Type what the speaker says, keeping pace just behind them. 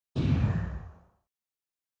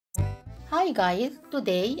Hi guys,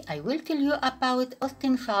 today I will tell you about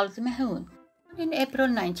Austin Charles Mahone. Born in April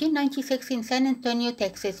 1996 in San Antonio,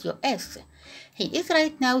 Texas, US. He is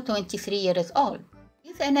right now 23 years old.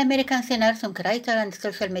 He is an American singer, songwriter, and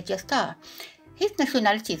social media star. His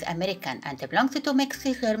nationality is American and belongs to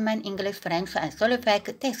Mexican, German, English, French, and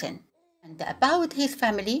Slovak descent. And about his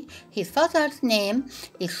family, his father's name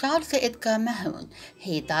is Charles Edgar Mahone.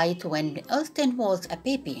 He died when Austin was a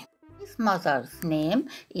baby. His mother's name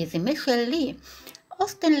is Michelle Lee.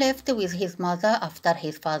 Austin lived with his mother after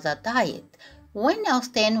his father died. When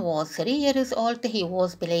Austin was 3 years old, he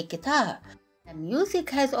was playing guitar. The music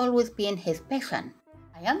has always been his passion.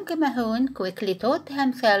 A young Mahone quickly taught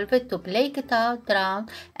himself to play guitar, drums,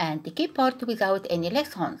 and keyboard without any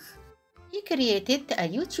lessons. He created a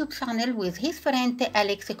YouTube channel with his friend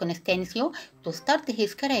Alex Constancio to start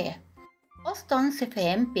his career. Austin's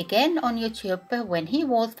fame began on YouTube when he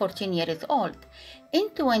was 14 years old. In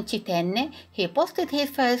 2010, he posted his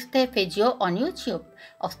first video on YouTube.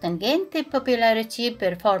 Austin gained popularity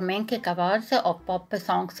performing covers of pop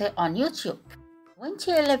songs on YouTube. In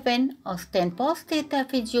 2011, Austin posted a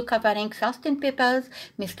video covering Justin Bieber's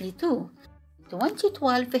Miss Lee 2. In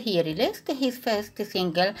 2012, he released his first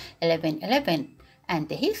single, 1111, and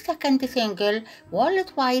his second single,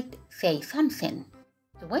 Worldwide, Say Something.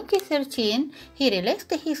 In 2013, he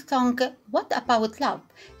released his song, What About Love?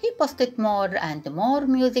 He posted more and more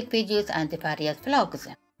music videos and various vlogs.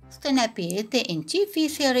 Austin appeared in TV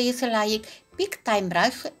series like Big Time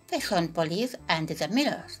Rush, Fashion Police, and The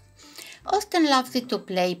Millers. Austin loves to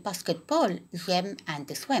play basketball, gym, and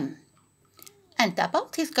swim. And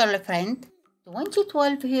about his girlfriend, in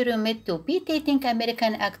 2012, he rumored to be dating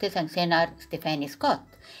American actress and singer Stephanie Scott.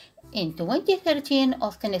 In 2013,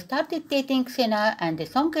 Austin started dating singer and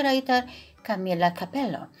songwriter Camila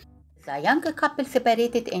Cabello. The young couple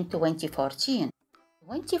separated in 2014. In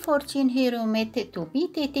 2014, he rumored to be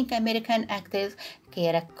dating American actress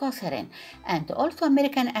Kara Kosarin and also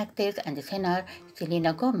American actress and singer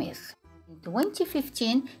Selena Gomez. In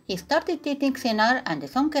 2015, he started dating singer and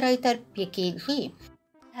songwriter Becky G.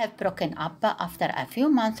 They have broken up after a few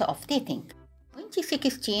months of dating. In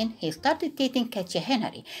 2016, he started dating Katie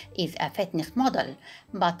Henry, is a fitness model,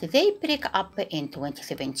 but they break up in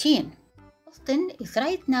 2017. Austin is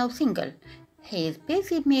right now single. He is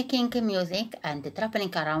busy making music and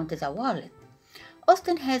traveling around the world.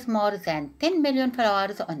 Austin has more than 10 million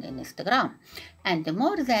followers on Instagram and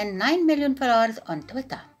more than 9 million followers on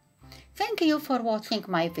Twitter. Thank you for watching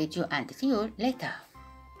my video and see you later.